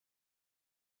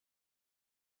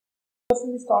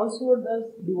Personalist also does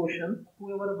devotion.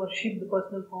 Whoever worships the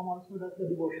personal form also does the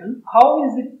devotion. How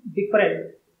is it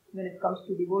different when it comes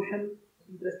to devotion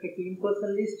with respect to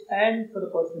impersonalist and for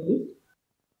the personalist?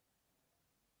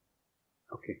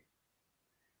 Okay.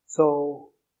 So,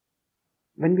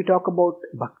 when we talk about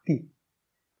bhakti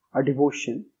or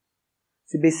devotion,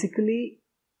 see basically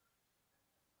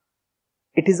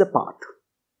it is a path.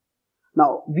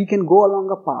 Now, we can go along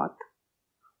a path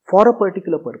for a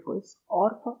particular purpose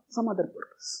or for some other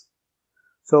purpose.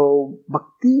 So,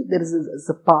 bhakti, there is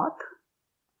a path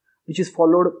which is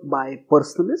followed by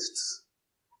personalists,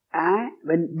 and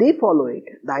when they follow it,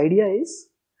 the idea is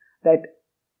that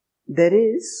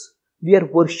we are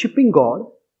worshipping God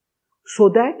so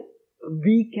that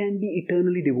we can be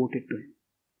eternally devoted to Him.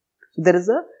 So, there is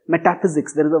a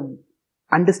metaphysics, there is a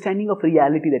understanding of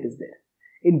reality that is there.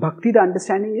 In bhakti, the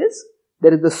understanding is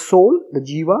there is the soul, the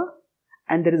jiva,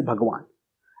 and there is Bhagavan.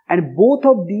 And both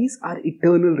of these are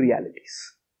eternal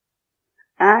realities.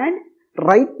 And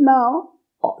right now,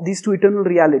 these two eternal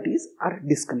realities are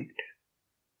disconnected.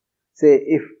 Say,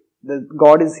 if the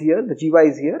God is here, the jiva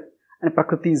is here, and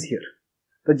Prakriti is here.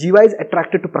 The jiva is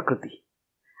attracted to Prakriti.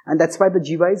 And that's why the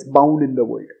jiva is bound in the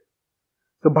world.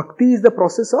 So, bhakti is the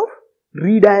process of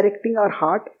redirecting our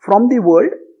heart from the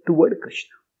world toward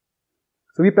Krishna.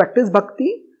 So, we practice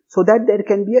bhakti so that there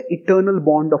can be an eternal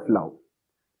bond of love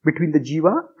between the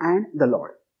jiva and the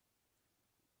Lord.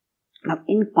 Now,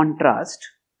 in contrast,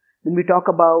 when we talk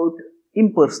about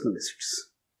impersonalists,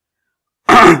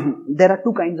 there are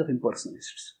two kinds of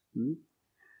impersonalists.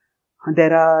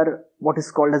 There are what is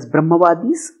called as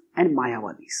Brahmavadis and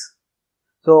Mayavadis.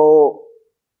 So,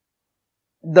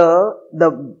 the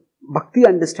bhakti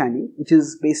understanding, which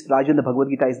is based largely on the Bhagavad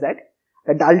Gita, is that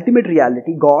the ultimate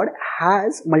reality, God,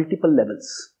 has multiple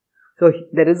levels. So,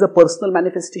 there is a personal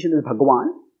manifestation as Bhagavan,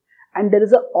 and there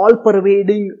is an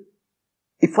all-pervading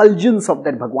effulgence of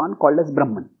that Bhagavan called as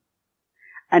Brahman.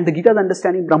 And the Gita's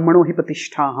understanding, Brahmano hi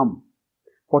pratisthaham,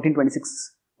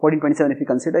 1426, 1427 if you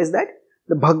consider, is that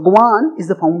the Bhagavan is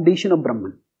the foundation of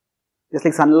Brahman. Just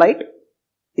like sunlight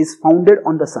is founded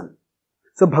on the sun.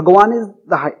 So, Bhagavan is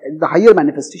the higher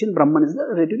manifestation, Brahman is the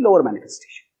relatively lower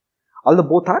manifestation. Although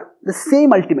both are the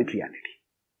same ultimate reality.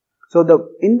 So,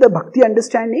 in the bhakti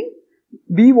understanding,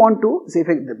 we want to say,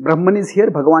 if Brahman is here,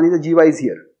 Bhagavan is, the jiva is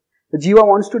here. The jiva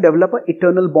wants to develop an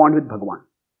eternal bond with Bhagavan.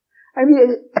 And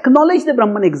we acknowledge the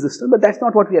Brahman existence, but that's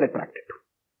not what we are attracted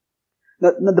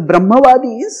to. Now, the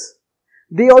Brahmavadis,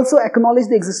 they also acknowledge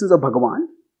the existence of Bhagavan.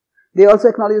 They also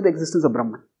acknowledge the existence of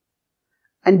Brahman.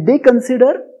 And they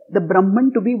consider the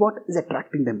Brahman to be what is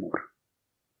attracting them more.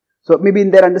 So, maybe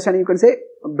in their understanding you can say,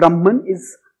 Brahman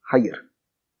is higher.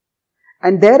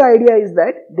 And their idea is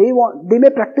that they may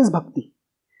practice bhakti.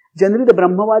 Generally, the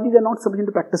Brahmavadis are not sufficient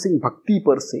to practicing bhakti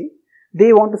per se.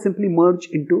 They want to simply merge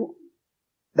into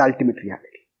the ultimate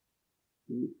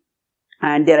reality.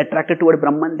 And they are attracted toward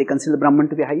Brahman. They consider Brahman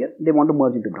to be higher. They want to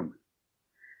merge into Brahman.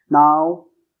 Now,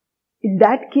 in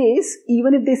that case,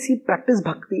 even if they practice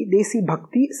bhakti, they see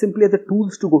bhakti simply as the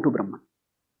tools to go to Brahman.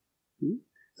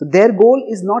 So, their goal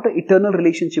is not an eternal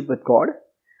relationship with God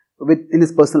in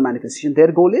His personal manifestation.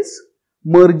 Their goal is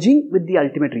merging with the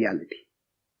ultimate reality.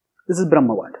 This is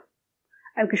Brahmavad.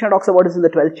 And Krishna talks about this in the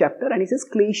 12th chapter, and he says,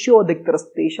 Klesho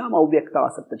diktarastesham avyakta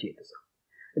asakta chetasa.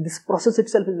 This process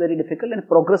itself is very difficult, and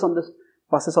progress on this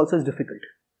process also is difficult.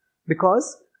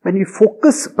 Because when we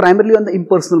focus primarily on the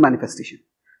impersonal manifestation,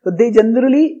 so they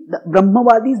generally, the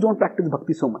Brahmavadis don't practice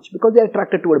bhakti so much because they are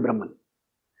attracted toward Brahman.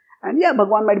 And yeah,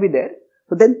 Bhagavan might be there.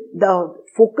 So then the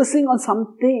focusing on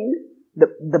something,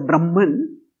 the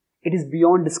Brahman, it is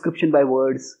beyond description by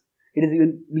words. It is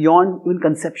even beyond even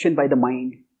conception by the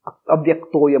mind.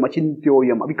 Avyaktoyam,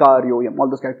 achintyoyam, avikaryoyam, all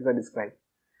those characters are described.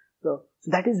 So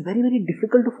that is very, very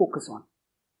difficult to focus on.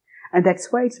 And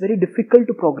that's why it's very difficult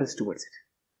to progress towards it.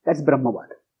 That's Brahmavad.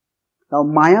 Now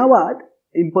Mayavad,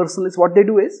 impersonalists, what they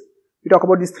do is, we talk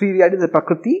about these three realities, there is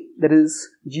Prakriti, there is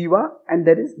Jiva, and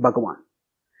there is Bhagavan.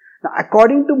 Now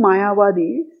according to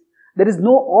Mayavadi, there is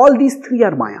all these three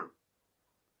are Maya.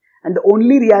 And the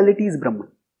only reality is Brahman.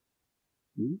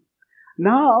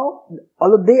 Now,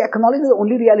 although they acknowledge the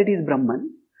only reality is Brahman,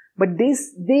 but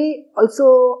they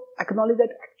also acknowledge that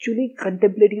actually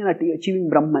contemplating and achieving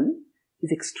Brahman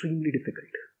is extremely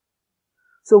difficult.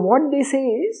 So what they say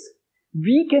is,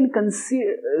 we can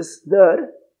consider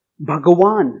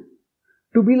Bhagavan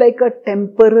to be like a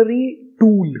temporary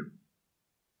tool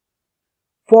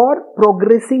for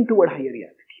progressing toward higher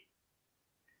reality.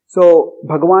 So,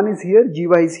 Bhagavan is here,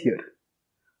 Jiva is here.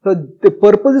 So, the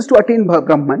purpose is to attain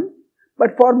Brahman,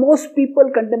 but for most people,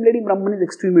 contemplating Brahman is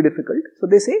extremely difficult. So,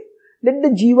 they say, let the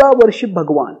Jiva worship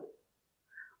Bhagavan.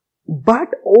 But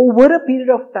over a period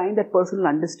of time, that person will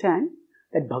understand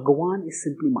that Bhagavan is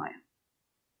simply Maya.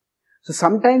 So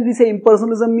sometimes we say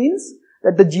impersonalism means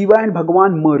that the Jiva and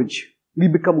Bhagavan merge. We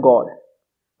become God.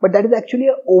 But that is actually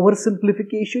an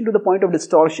oversimplification to the point of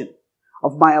distortion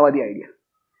of Mayavadi idea.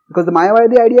 Because the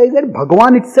Mayavadi idea is that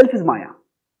Bhagavan itself is Maya.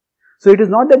 So it is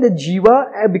not that the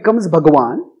Jiva becomes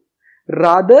Bhagavan.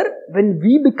 Rather, when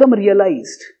we become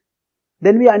realized,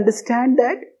 then we understand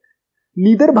that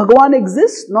neither Bhagavan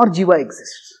exists nor Jiva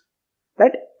exists.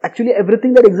 That actually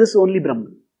everything that exists is only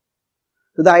Brahman.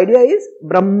 So the idea is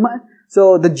Brahman.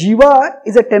 So the Jiva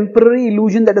is a temporary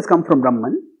illusion that has come from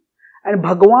Brahman. And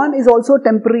Bhagavan is also a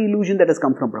temporary illusion that has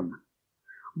come from Brahman.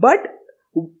 But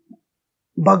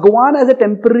Bhagavan as a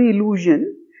temporary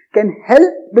illusion can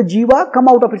help the Jiva come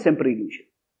out of its temporary illusion.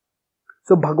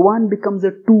 So Bhagavan becomes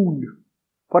a tool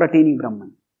for attaining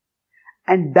Brahman.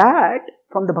 And that,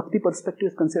 from the Bhakti perspective,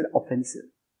 is considered offensive.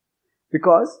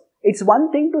 Because it's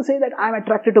one thing to say that I am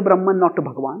attracted to Brahman, not to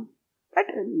Bhagavan.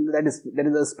 That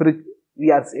is a spirit. We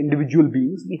are individual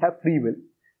beings. We have free will.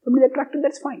 Somebody is attracted,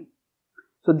 that's fine.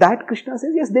 So that Krishna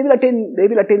says, yes, they will attain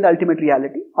the ultimate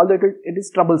reality, although it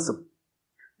is troublesome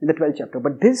in the 12th chapter.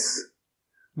 But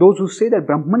those who say that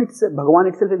Brahman itself, Bhagavan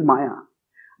itself is Maya,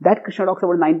 that Krishna talks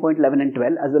about 9.11 and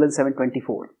 12 as well as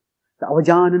 7.24. The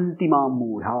avajananti mam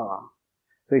mudha.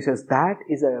 So he says that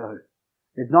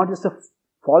it's not just a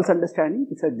false understanding,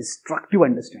 it's a destructive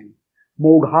understanding.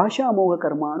 Moghasha mogha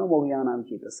karmano moghyanam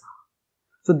chetasa.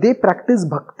 So they practice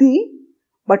bhakti,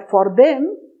 but for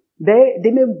them, they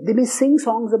may sing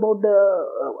songs about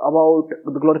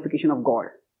the glorification of God.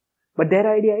 But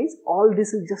their idea is all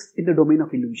this is just in the domain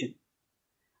of illusion.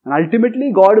 And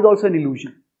ultimately God is also an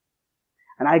illusion.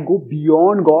 And I go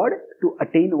beyond God to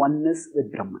attain oneness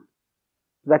with Brahman.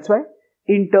 That's why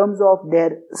in terms of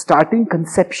their starting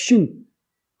conception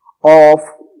of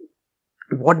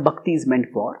what bhakti is meant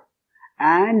for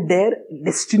and their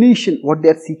destination, what they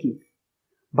are seeking.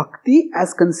 Bhakti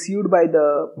as conceived by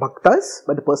the bhaktas,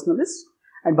 by the personalists,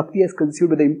 and bhakti as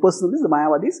conceived by the impersonalists, the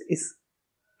Mayavadis, is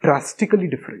drastically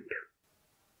different.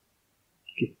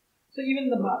 Okay. So even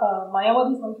the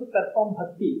Mayavadis also perform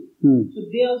bhakti. So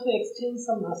they also exchange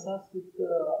some rasas with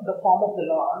the form of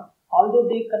the Lord, although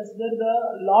they consider the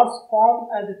Lord's form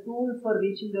as a tool for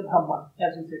reaching the Brahman,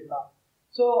 as you said now.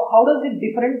 So how does it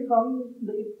different from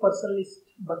the personalist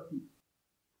bhakti?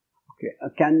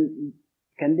 Okay.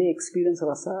 Can they experience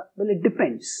rasa? Well, it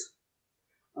depends.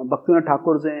 Bhaktivinoda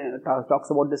Thakur talks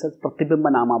about this as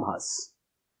pratibimba namabhas.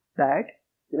 That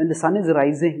when the sun is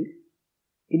rising,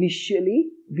 initially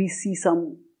we see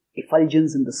some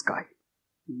effulgence in the sky.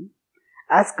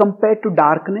 As compared to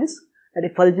darkness, that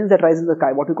effulgence that rises in the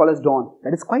sky, what we call as dawn,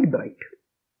 that is quite bright.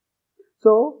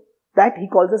 So that he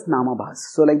calls as namabhas.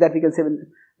 So like that we can say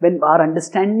when our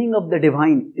understanding of the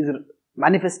divine is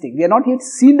manifesting, we are not yet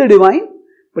seen the divine,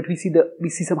 but we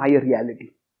see some higher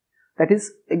reality. That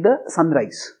is like the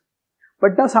sunrise.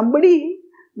 But now somebody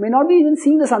may not be even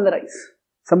seeing the sunrise.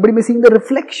 Somebody may be seeing the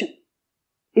reflection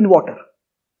in water.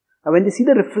 Now when they see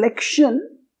the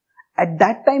reflection, at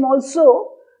that time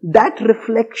also, that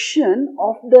reflection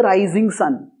of the rising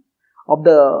sun, of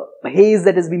the haze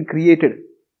that has been created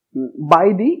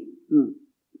by the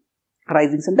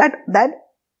rising sun,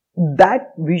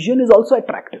 that vision is also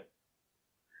attractive.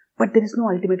 But there is no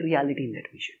ultimate reality in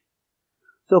that vision.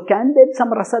 So can there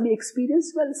some rasa be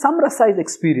experienced? Well, some rasa is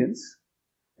experienced.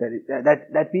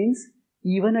 That means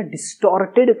even a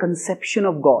distorted conception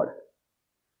of God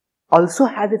also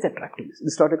has its attractiveness.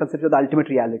 Distorted conception of the ultimate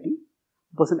reality,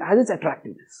 the person has its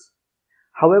attractiveness.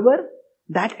 However,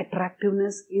 that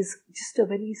attractiveness is just a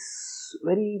very,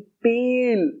 very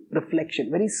pale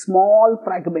reflection, very small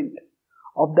fragment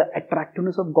of the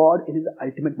attractiveness of God in His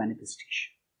ultimate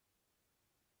manifestation.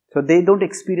 So they don't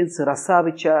experience rasa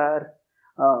which are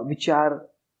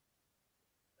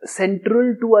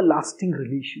central to a lasting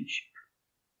relationship.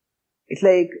 It's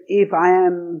like if I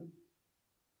am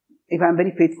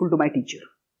very faithful to my teacher,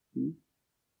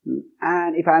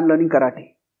 and if I am learning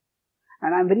karate,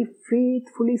 and I am very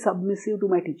faithfully submissive to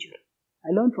my teacher, I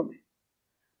learn from him.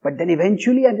 But then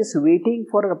eventually I am just waiting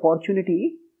for an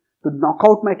opportunity to knock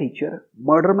out my teacher,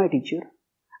 murder my teacher,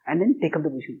 and then take up the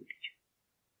position of the teacher.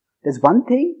 There's one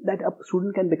thing that a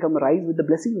student can rise with the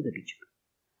blessing of the teacher.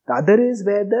 The other is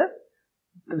where the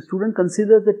student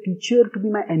considers the teacher to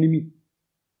be my enemy.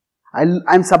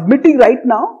 I'm submitting right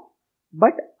now,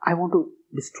 but I want to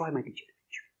destroy my teacher.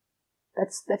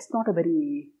 That's not a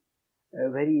very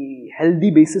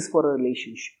healthy basis for a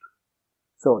relationship.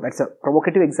 So that's a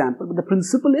provocative example, but the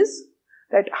principle is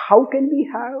that how can we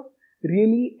have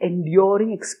really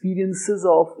enduring experiences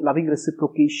of loving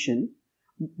reciprocation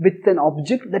with an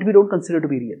object that we don't consider to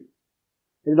be real.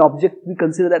 With an object, we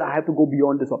consider that I have to go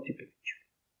beyond this object eventually.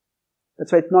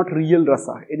 That's why it's not real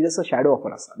rasa. It is just a shadow of a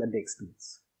rasa that they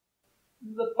experience.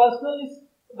 The personalist,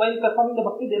 while performing the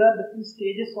bhakti, there are different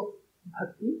stages of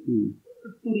bhakti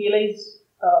to realize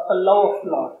a love of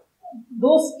Lord.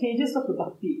 Those stages of the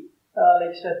bhakti,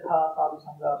 like Shraddha, Sadhu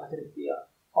Sangha, Bhajanpriya,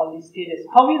 all these stages,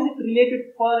 how is it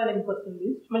related for an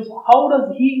impersonalist? Means how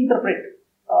does he interpret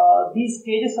these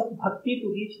stages of bhakti to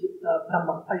reach the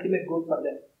Brahma, ultimate goal for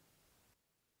them?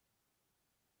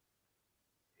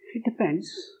 It depends,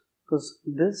 because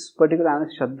this particular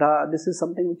Shraddha, this is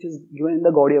something which is given in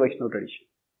the Gaudiya Vaishnava tradition.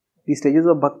 These stages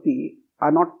of bhakti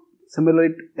are not similar,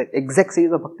 the exact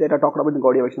stages of bhakti that are talked about in the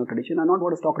Gaudiya Vaishnava tradition are not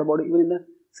what is talked about even in the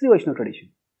Sri Vaishnava tradition.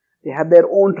 They have their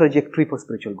own trajectory for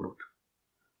spiritual growth.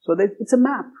 So it's a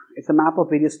map. It's a map of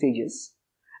various stages,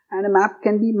 and a map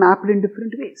can be mapped in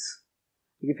different ways.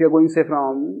 If you are going, say,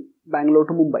 from Bangalore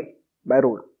to Mumbai by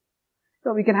road,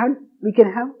 so we can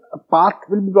have a path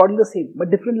will be broadly the same,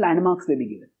 but different landmarks will be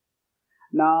given.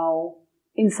 Now,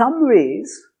 in some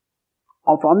ways,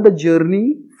 on the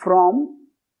journey from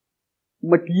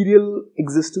material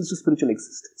existence to spiritual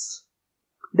existence,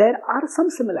 there are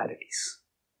some similarities.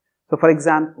 So, for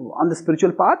example, on the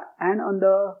spiritual path and on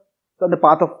the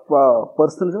path of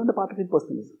personalism and the path of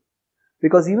impersonalism.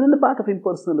 Because even in the path of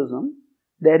impersonalism,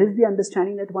 there is the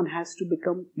understanding that one has to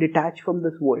become detached from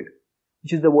this world,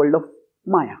 which is the world of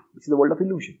Maya, which is the world of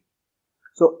illusion.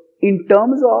 So, in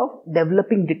terms of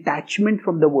developing detachment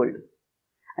from the world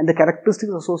and the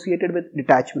characteristics associated with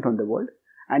detachment from the world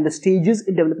and the stages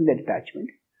in developing that detachment,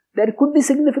 there could be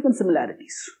significant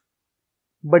similarities.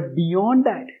 But beyond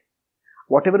that,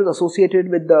 whatever is associated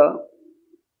with the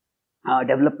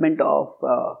development of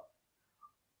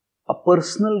a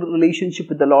personal relationship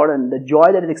with the Lord and the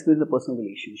joy that is experienced in the personal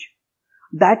relationship,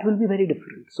 that will be very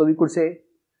different. So, we could say,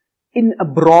 in a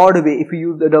broad way, if we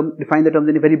use the term, define the terms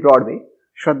in a very broad way,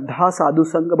 Shraddha, Sadhu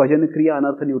Sangha, Bhajan Kriya,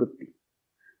 Anartha Nivritti.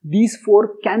 These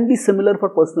four can be similar for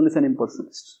personalists and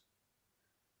impersonalists.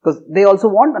 Because they also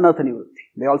want Anartha Nivritti.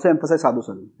 They also emphasize Sadhu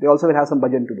Sangha. They also will have some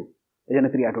Bhajan to do,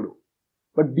 Bhajan Kriya to do.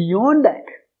 But beyond that,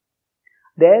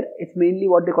 there it's mainly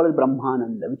what they call as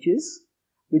Brahmananda,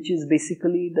 which is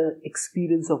basically the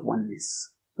experience of oneness.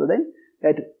 So then,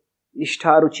 that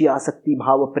Nishtha, Ruchi, Asakti,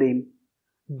 Bhava, Prem,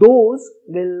 those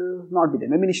will not be there.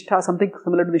 Maybe Nishtha, something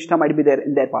similar to Nishtha might be there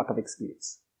in their path of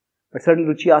experience. But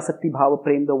certainly Ruchi, Asakti, Bhava,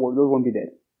 Prem, those won't be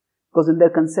there. Because in their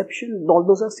conception, all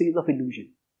those are stages of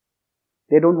illusion.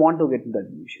 They don't want to get into that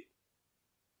illusion.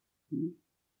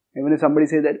 Even if somebody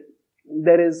says that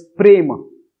there is Prema,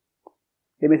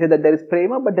 they may say that there is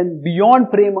Prema, but then beyond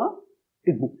Prema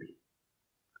is Bhakti.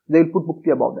 They will put Bhakti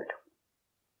above that.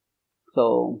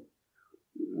 So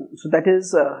that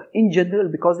is, in general,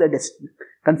 because their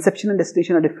conception and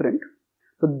destination are different.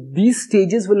 So these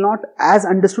stages will not, as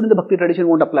understood in the Bhakti tradition,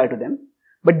 won't apply to them.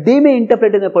 But they may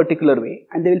interpret in a particular way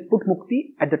and they will put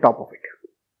Mukti at the top of it.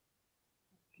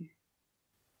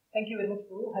 Thank you very much,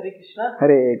 Guru. Hare Krishna.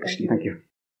 Hare Krishna. Thank you.